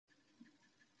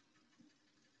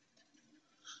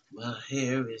My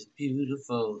hair is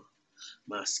beautiful.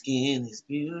 My skin is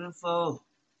beautiful.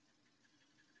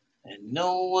 And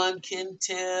no one can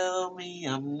tell me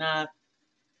I'm not.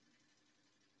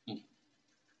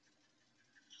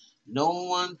 No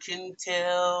one can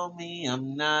tell me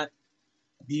I'm not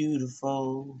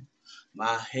beautiful.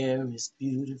 My hair is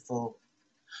beautiful.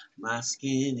 My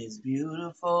skin is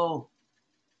beautiful.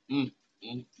 Mm,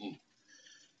 mm, mm.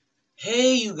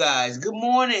 Hey, you guys. Good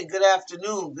morning, good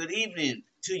afternoon, good evening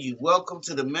to you. Welcome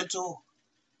to the Mental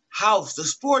House, the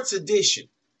sports edition.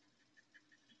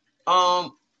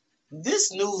 Um,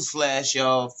 this news flash,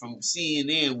 y'all, from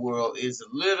CNN World is a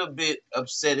little bit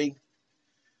upsetting.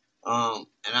 And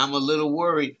I'm a little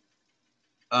worried.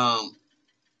 Um,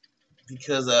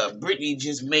 because Brittany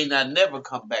just may not never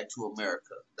come back to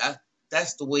America.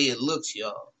 That's the way it looks,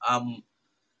 y'all.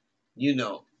 You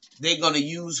know, they're gonna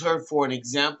use her for an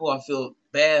example. I feel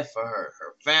bad for her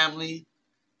family,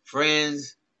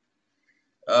 friends.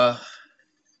 Uh,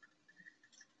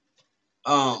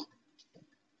 um,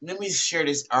 Let me share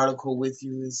this article with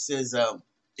you. It says,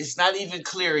 it's not even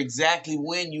clear exactly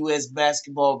when U.S.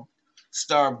 basketball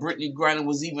star Brittany Griner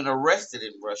was even arrested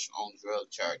in Russia on drug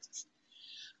charges.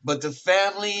 But the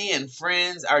family and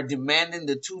friends are demanding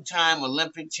the two-time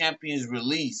Olympic champion's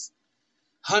release.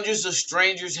 Hundreds of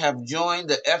strangers have joined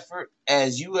the effort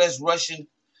as U.S.-Russian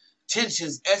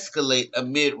tensions escalate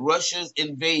amid Russia's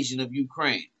invasion of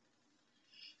Ukraine.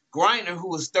 Griner,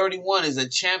 who is 31, is a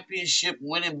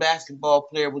championship-winning basketball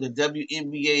player with the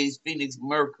WNBA's Phoenix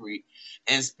Mercury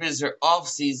and spends her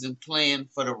offseason playing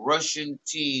for the Russian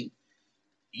team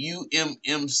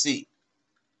UMMC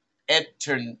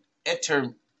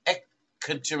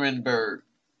Ekaterinburg.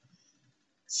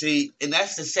 See, and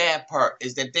that's the sad part,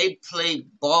 is that they play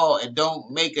ball and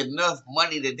don't make enough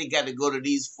money that they got to go to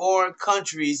these foreign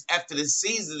countries after the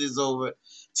season is over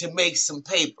to make some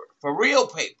paper. For real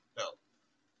paper, though.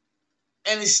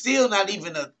 And it's still not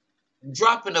even a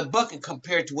drop in a bucket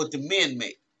compared to what the men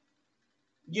make.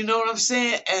 You know what I'm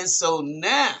saying? And so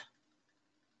now,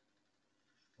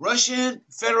 Russian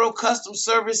Federal Customs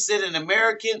Service said an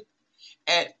American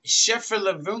at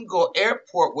Sheffield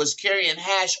Airport was carrying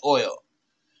hash oil.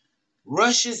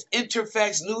 Russia's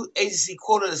Interfax news agency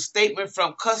quoted a statement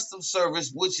from Customs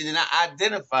Service which did not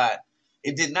identify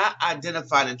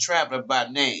the traveler by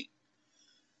name.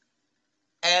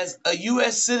 As a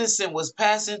U.S. citizen was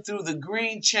passing through the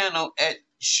Green Channel at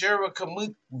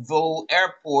Sheremetyevo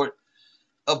Airport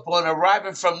upon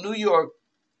arriving from New York,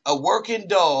 a working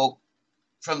dog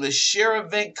from the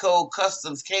Sheremetyevo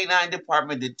Customs Canine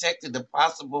Department detected the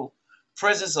possible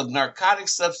presence of narcotic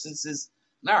substances.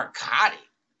 Narcotic?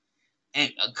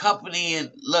 And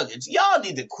accompanying luggage. Y'all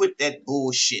need to quit that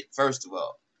bullshit, first of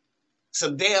all.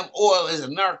 Some damn oil is a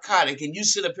narcotic, and you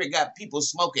sit up here got people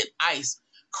smoking ice,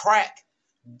 crack,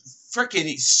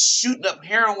 freaking shooting up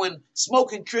heroin,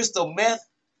 smoking crystal meth.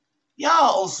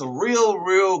 Y'all on some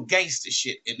real gangster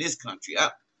shit in this country.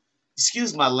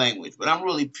 Excuse my language, but I'm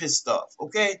really pissed off,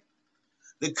 okay?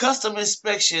 The custom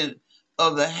inspection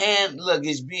of the hand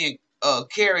luggage being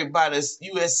carried by this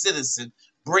U.S. citizen,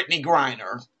 Brittany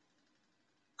Griner,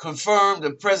 confirmed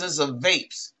the presence of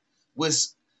vapes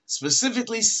with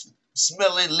specifically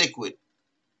smelling liquid,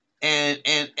 and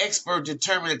an expert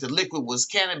determined that the liquid was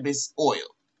cannabis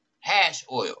oil, hash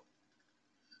oil,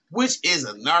 which is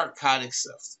a narcotic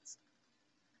substance.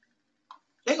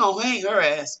 They're gonna hang her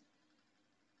ass.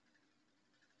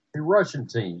 The Russian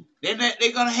team. They're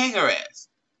gonna hang her ass.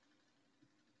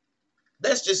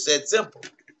 That's just that simple.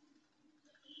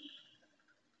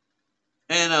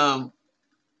 And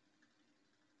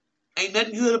ain't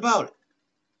nothing good about it.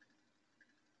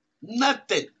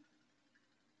 Nothing.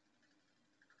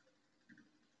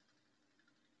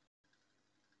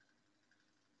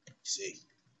 See,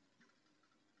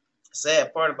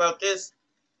 sad part about this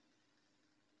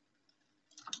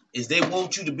is they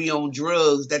want you to be on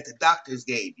drugs that the doctors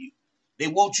gave you. They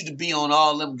want you to be on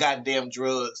all them goddamn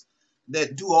drugs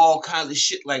that do all kinds of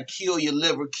shit like kill your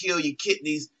liver, kill your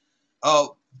kidneys,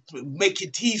 make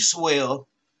your teeth swell,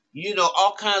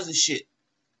 all kinds of shit.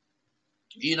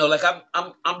 Like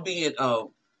I'm being I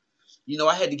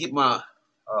had to get my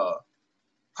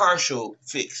partial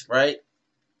fixed, right?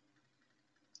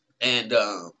 And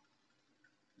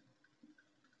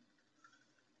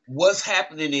what's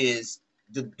happening is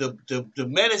the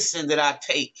medicine that I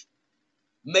take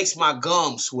makes my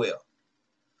gums swell.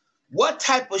 What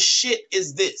type of shit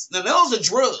is this? Now those are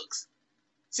drugs.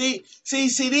 See,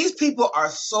 these people are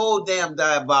so damn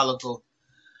diabolical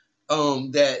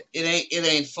that it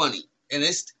ain't funny. And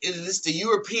it's the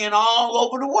European all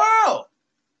over the world.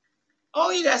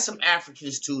 Oh, you got some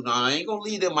Africans too now. I ain't gonna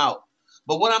leave them out.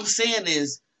 But what I'm saying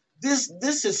is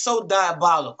This is so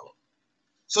diabolical.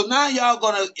 So now y'all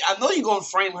gonna, I know you're gonna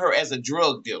frame her as a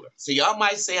drug dealer. So y'all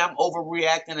might say I'm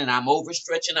overreacting and I'm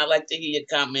overstretching. I like to hear your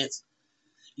comments,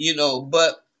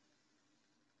 but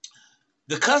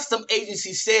the custom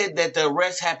agency said that the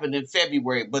arrest happened in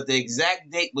February, but the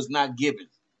exact date was not given.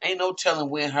 Ain't no telling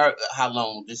when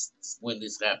this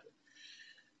happened.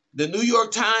 The New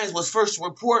York Times was first to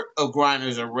report of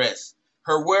Griner's arrest.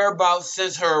 Her whereabouts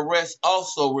since her arrest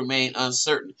also remain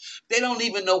uncertain. They don't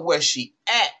even know where she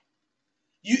at.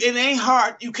 It ain't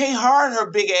hard. You can't hard her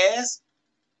big ass.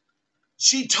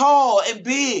 She tall and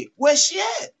big. Where's she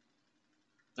at?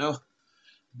 No.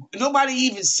 Nobody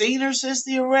even seen her since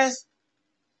the arrest.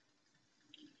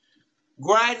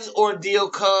 Griner's ordeal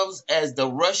comes as the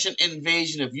Russian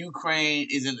invasion of Ukraine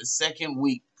is in the second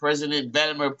week. President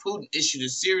Vladimir Putin issued a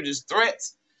series of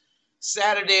threats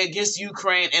Saturday against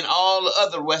Ukraine and all the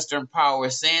other Western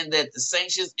powers, saying that the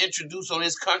sanctions introduced on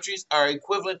his countries are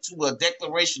equivalent to a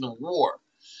declaration of war.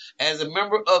 As a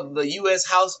member of the U.S.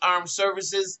 House Armed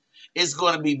Services, it's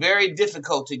going to be very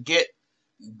difficult to get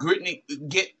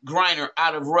Griner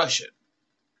out of Russia.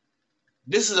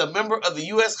 This is a member of the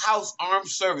U.S. House Armed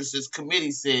Services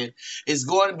Committee said it's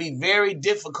going to be very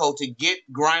difficult to get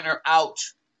Griner out.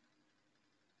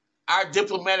 Our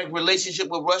diplomatic relationship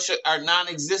with Russia are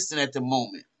non-existent at the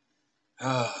moment.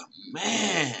 Oh,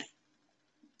 man.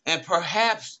 And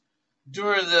perhaps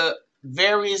during the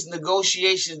various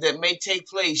negotiations that may take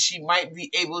place, she might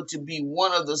be able to be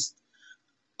one of the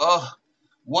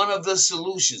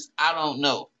solutions. I don't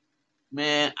know.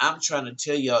 Man, I'm trying to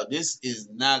tell y'all, this is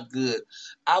not good.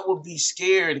 I would be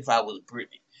scared if I was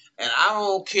Brittany. And I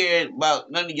don't care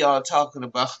about none of y'all talking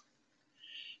about.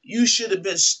 You should have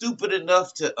been stupid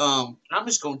enough to, I'm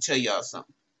just going to tell y'all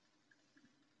something.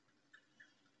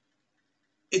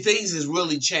 If things has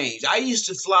really changed. I used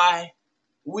to fly.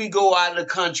 We go out of the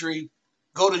country,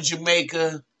 go to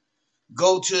Jamaica,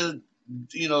 go to,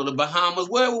 the Bahamas,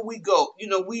 wherever we go.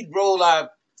 We'd roll our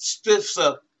spiffs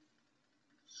up.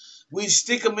 We'd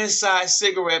stick them inside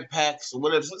cigarette packs or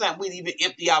whatever. Sometimes we'd even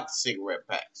empty out the cigarette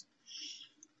packs.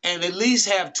 And at least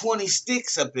have 20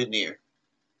 sticks up in there.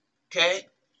 Okay?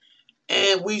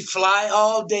 And we fly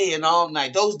all day and all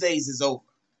night. Those days is over.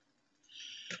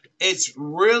 It's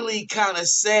really kind of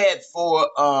sad for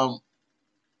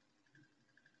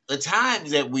the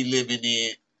times that we living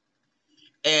in.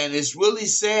 And it's really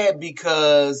sad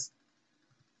because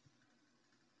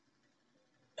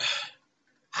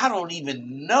I don't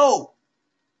even know.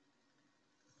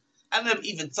 I never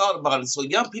even thought about it. So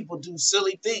young people do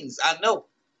silly things. I know.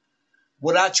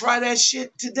 Would I try that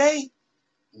shit today?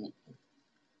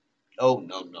 Oh,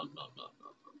 no.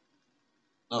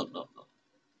 No.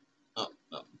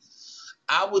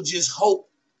 I would just hope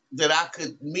that I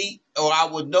could meet or I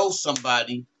would know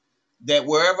somebody that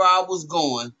wherever I was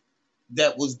going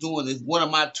that was doing this, one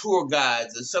of my tour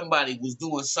guides or somebody was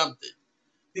doing something.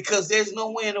 Because there's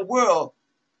no way in the world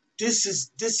this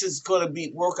is going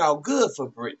to work out good for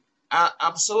Brittany.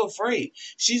 I'm so afraid.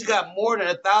 She's got more than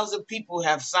 1,000 people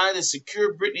have signed to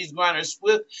secure Brittany Griner's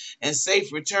swift and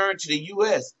safe return to the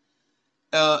U.S.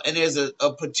 And there's a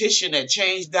petition at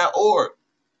change.org.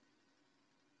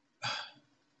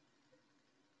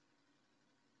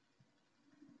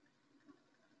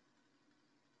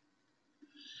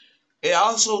 It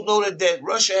also noted that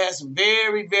Russia has some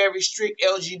very, very strict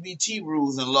LGBT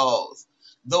rules and laws,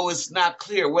 though it's not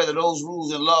clear whether those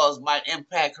rules and laws might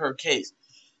impact her case.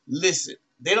 Listen,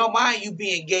 they don't mind you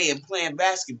being gay and playing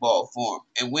basketball for them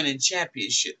and winning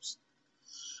championships.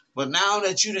 But now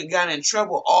that you done got in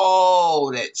trouble,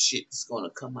 all that shit is going to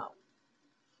come out.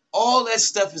 All that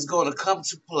stuff is going to come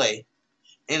to play,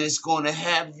 and it's going to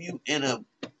have you in a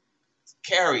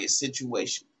precarious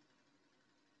situation.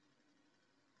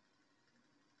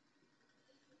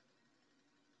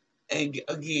 And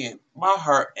again, my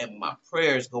heart and my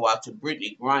prayers go out to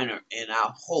Brittany Griner, and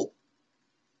I hope,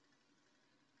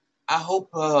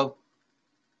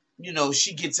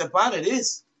 she gets up out of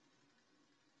this.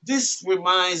 This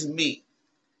reminds me,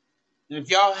 and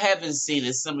if y'all haven't seen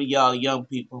it, some of y'all young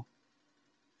people,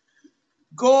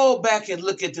 go back and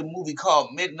look at the movie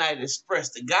called Midnight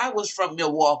Express. The guy was from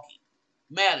Milwaukee,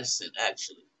 Madison,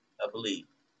 actually, I believe.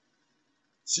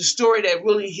 It's a story that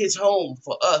really hits home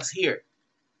for us here.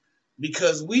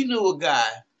 Because we knew a guy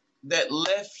that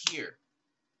left here.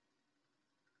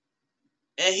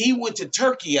 And he went to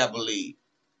Turkey, I believe.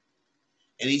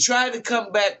 And he tried to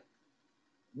come back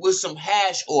with some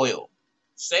hash oil.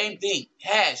 Same thing,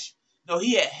 hash. No,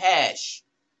 he had hash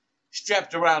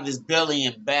strapped around his belly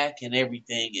and back and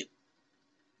everything. And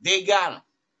they got him.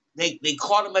 They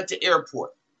caught him at the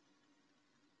airport.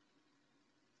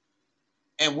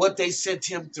 and what they sent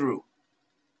him through.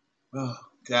 Oh,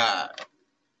 God.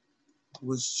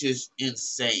 Was just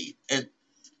insane. And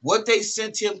what they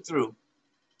sent him through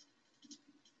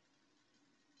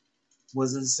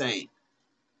was insane.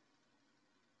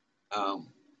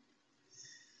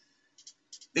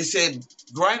 They said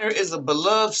Griner is a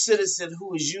beloved citizen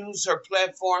who has used her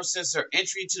platform since her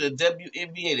entry to the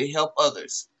WNBA to help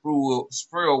others.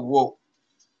 Sproul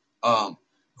wrote.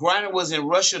 Griner was in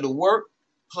Russia to work,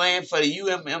 playing for the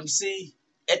UMMC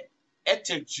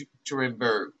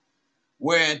Ekaterinburg,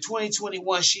 where in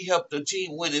 2021 she helped the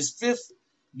team win its 5th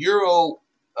Euro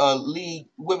League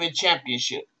Women's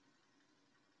Championship.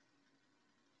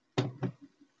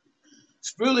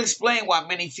 Sproul explained why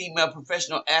many female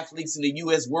professional athletes in the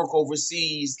U.S. work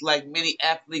overseas, like many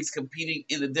athletes competing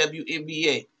in the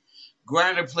WNBA.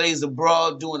 Griner plays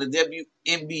abroad during the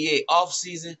WNBA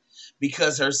offseason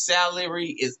because her salary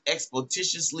is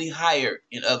exponentially higher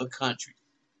in other countries.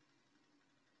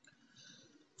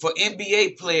 For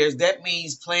NBA players, that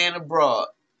means playing abroad.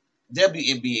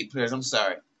 WNBA players, I'm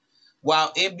sorry.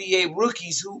 While NBA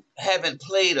rookies who haven't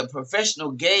played a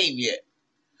professional game yet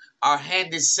are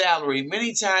handed salary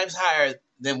many times higher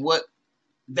than what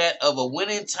that of a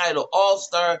winning title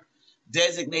all-star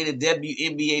designated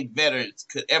WNBA veterans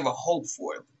could ever hope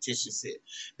for, the petition said.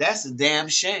 That's a damn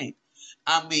shame.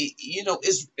 I mean,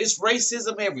 it's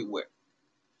racism everywhere.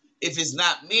 If it's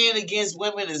not men against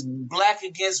women, it's black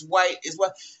against white. It's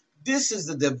what this is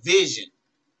the division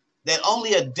that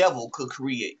only a devil could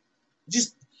create.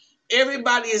 Just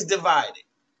everybody is divided.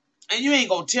 And you ain't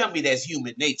gonna tell me that's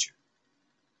human nature.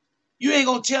 You ain't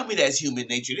gonna tell me that's human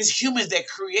nature. It's humans that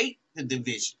create the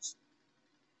divisions.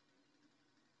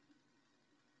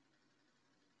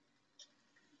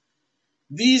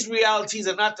 These realities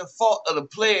are not the fault of the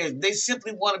players. They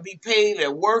simply want to be paid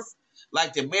their worth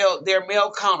like their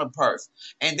male counterparts,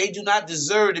 and they do not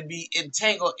deserve to be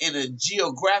entangled in a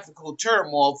geographical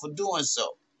turmoil for doing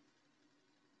so.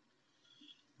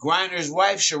 Griner's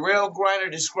wife, Sherelle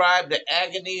Griner, described the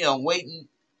agony of waiting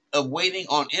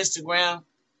on Instagram.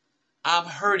 I'm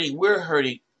hurting. We're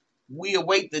hurting. We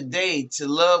await the day to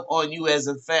love on you as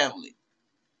a family.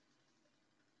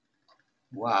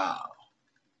 Wow.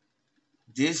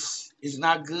 This is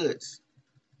not good.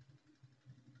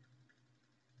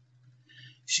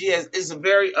 It's a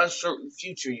very uncertain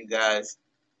future, you guys,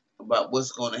 about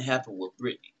what's going to happen with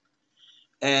Brittany.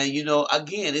 And,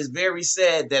 again, it's very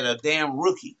sad that a damn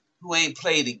rookie who ain't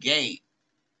played a game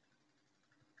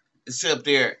is sit up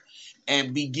there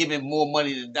and be giving more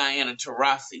money to Diana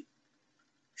Taurasi.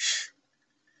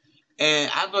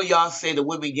 And I know y'all say the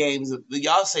women game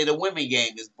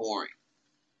is boring,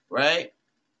 right?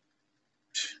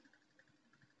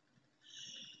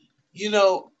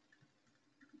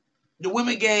 The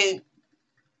women game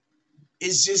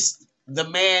is just the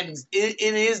man's. It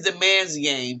is the man's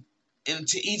game, and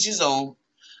to each his own.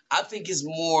 I think it's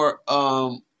more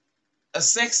a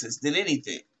sexist than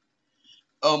anything.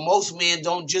 Most men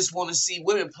don't just want to see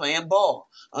women playing ball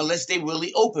unless they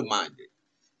really open-minded.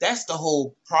 That's the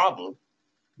whole problem.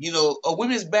 A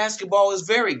women's basketball is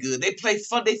very good. They play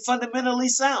fun. They fundamentally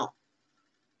sound.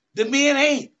 The men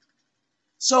ain't.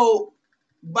 So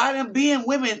by them being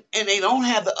women and they don't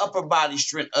have the upper body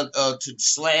strength to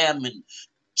slam and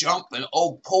jump and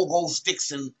pogo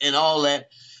sticks and all that,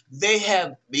 they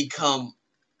have become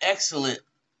excellent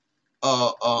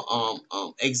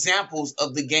examples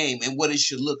of the game and what it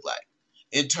should look like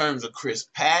in terms of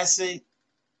crisp passing,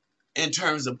 in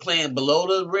terms of playing below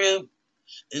the rim.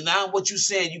 And now what you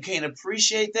saying, you can't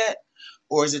appreciate that?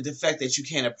 Or is it the fact that you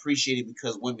can't appreciate it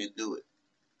because women do it?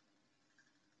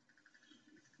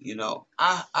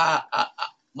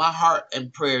 My heart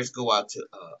and prayers go out to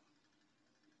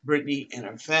Brittany and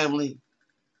her family.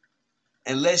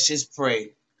 And let's just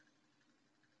pray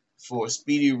for a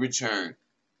speedy return.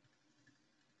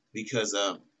 Because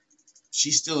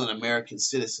she's still an American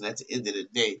citizen at the end of the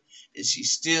day. And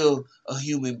she's still a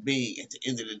human being at the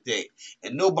end of the day.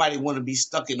 And nobody want to be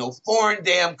stuck in no foreign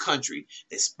damn country,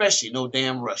 especially no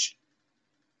damn Russia.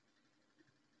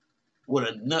 With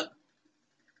a nut.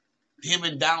 Him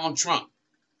and Donald Trump.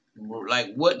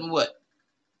 Like what and what?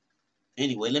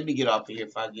 Anyway, let me get off of here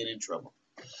if I get in trouble.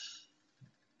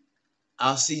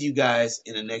 I'll see you guys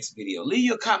in the next video. Leave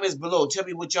your comments below. Tell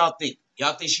me what y'all think.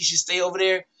 Y'all think she should stay over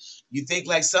there? You think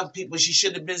like some people she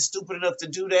shouldn't have been stupid enough to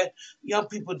do that? Young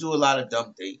people do a lot of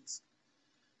dumb things.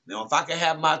 Now, if I could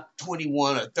have my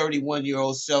 21 or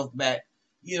 31-year-old self back,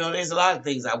 there's a lot of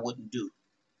things I wouldn't do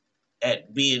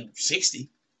at being 60. I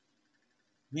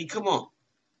mean, come on.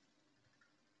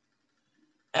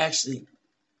 Actually,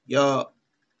 y'all,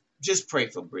 just pray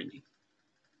for Brittany.